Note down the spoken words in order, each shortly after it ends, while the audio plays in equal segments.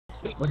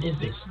What is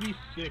this?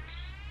 6v6.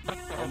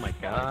 Oh my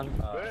god.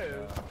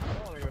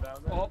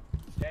 Oh,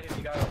 Daddy,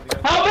 we got him.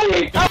 How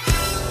many?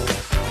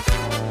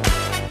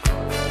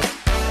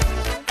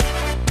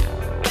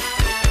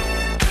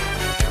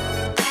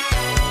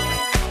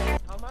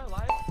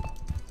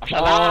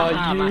 How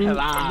am I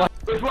alive?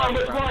 Which one?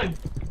 Which one?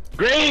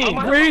 Green!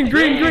 Green,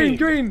 green,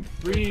 green,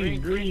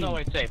 green! Green's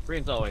always safe.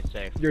 Green's always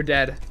safe. You're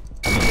dead.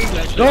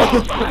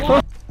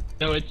 No!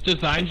 No, it's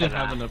designed to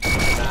have enough.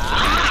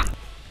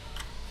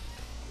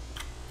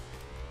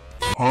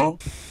 Huh?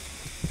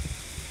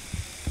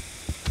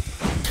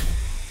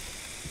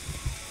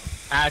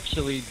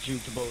 Actually,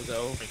 juked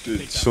Bozo.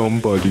 Did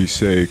somebody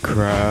say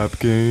crab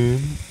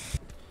game?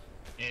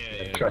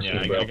 Yeah, Trust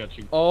me, bro. I got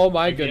you. Oh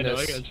my Yeah, no, goodness.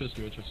 I got trust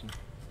you, I trust you.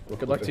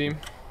 Good luck, team.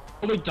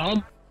 Oh wait,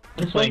 Dom.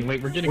 This Playing. one?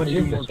 Wait, we're getting What two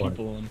is more this one?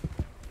 people in.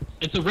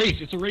 It's a race.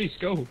 It's a race.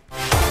 Go.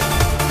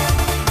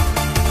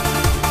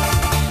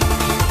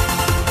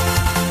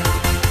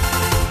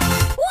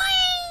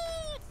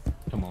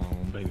 Come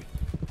on, baby.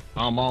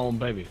 Come on,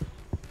 baby.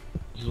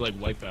 This is like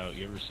Wipeout.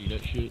 You ever see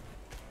that shit?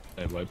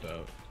 That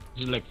Wipeout.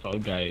 This is like Fall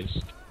Guys.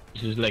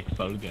 This is like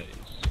Fall Guys.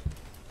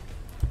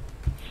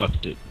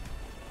 Fucked it.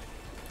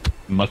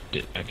 Mucked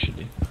it,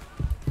 actually.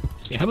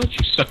 Yeah, how about you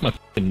suck my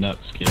fucking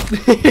nuts,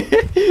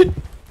 kid?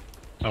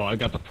 Oh, I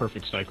got the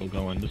perfect cycle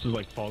going. This is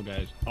like Fall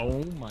Guys.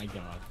 Oh my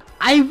god.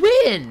 I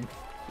win!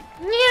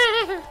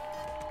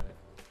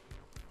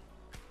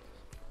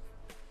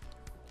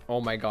 Oh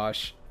my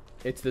gosh.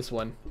 It's this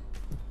one.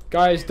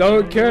 Guys,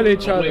 don't kill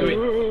each other.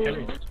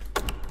 Wait.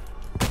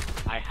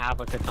 I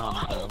have a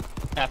katana though.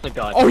 That's a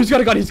gun. Oh, he's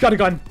got a gun, he's got a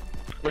gun.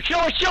 We're chill.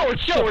 I'm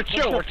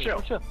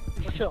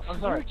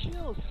sorry.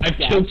 I've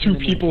killed two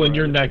people and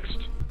you're next.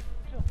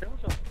 Okay.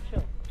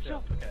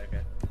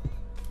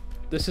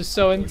 This is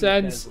so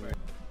intense.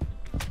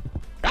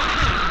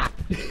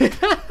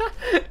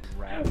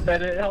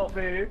 Bennett, help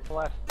me.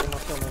 Oh,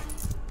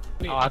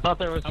 I thought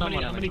there was How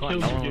someone many in the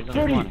kills corner. did you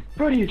No one was in get? the corner.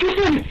 Brody,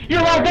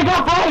 you're allowed to go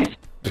boys!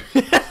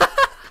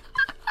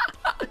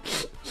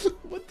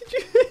 What did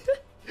you...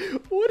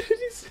 What did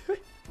he say?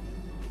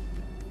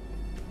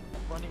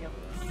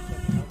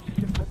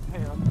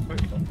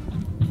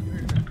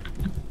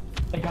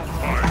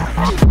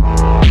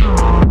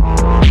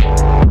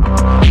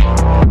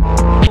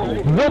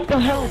 What the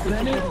hell,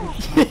 Bennett?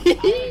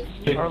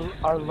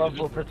 Our love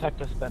will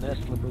protect us, Bennett.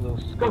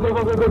 Go, go,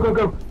 go, go, go, go,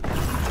 go!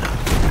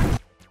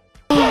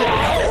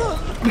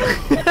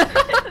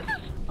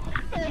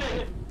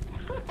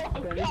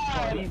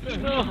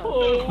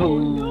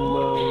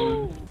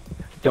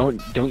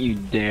 Don't you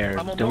dare!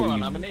 I'm a Don't moron,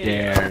 you I'm an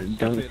dare!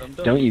 idiot.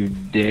 Don't you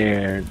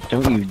dare!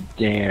 Don't you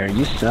dare!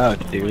 You suck,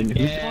 dude.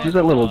 Who's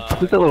that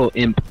little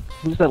imp?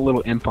 Who's that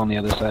little imp on the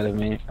other side of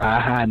me?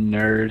 Aha,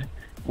 nerd!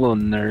 Little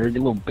nerd,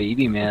 little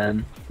baby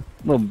man,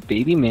 little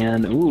baby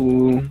man.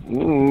 Ooh,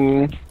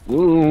 ooh,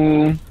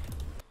 ooh.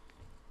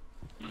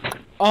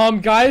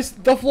 Guys,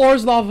 the floor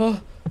is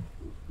lava.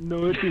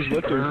 No, it is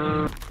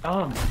water.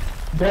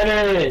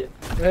 Bennett!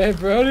 Hey,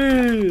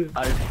 Brody.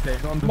 I've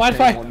stayed on the Mind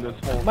same fight. one this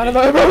whole Man,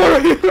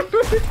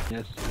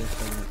 Yes,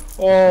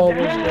 oh,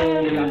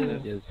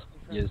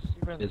 yes.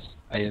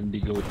 I am the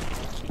goat.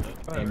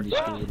 I am the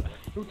goat.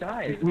 Who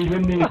died? We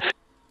win these.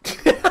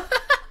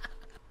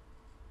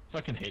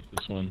 Fucking hate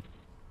this one.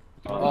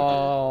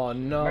 oh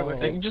no.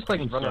 They can just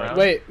like run around.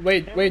 Wait,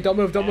 don't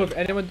move,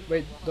 Anyone,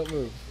 wait, don't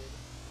move.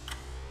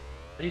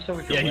 Are you so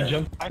Yeah, he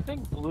jumped. I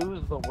think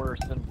blue's the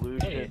worst, and blue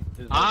shit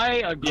is.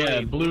 I agree.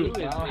 Yeah, blue. is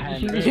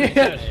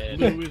Yeah.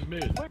 Blue is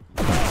mid.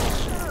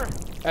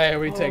 Hey,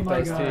 we take my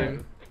those, God.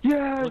 team.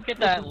 Yeah! Look at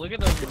that. Look at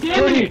those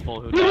Damn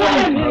people who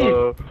died.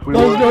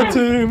 Let's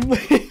go, team.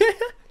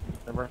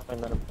 Never mind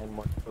that I'm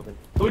more moving.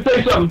 Let me tell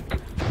you something!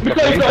 Let me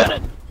tell you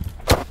something!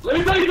 Let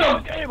me tell you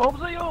something! Hey, hope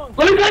so young.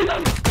 Let me tell you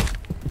something!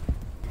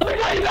 Let me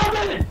tell you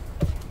something!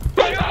 Let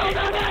me tell you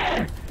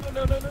something!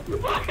 No.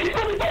 Fucking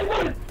let me tell you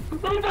something!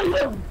 Let me tell you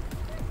something!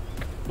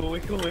 Go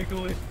away.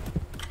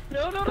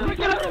 No,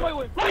 get out of my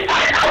way. Let me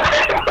tell you something!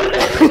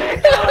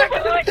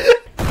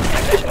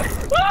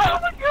 Oh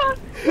my god!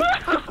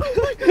 Oh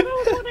my god! I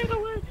was running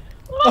away.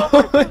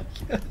 Oh my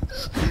gosh.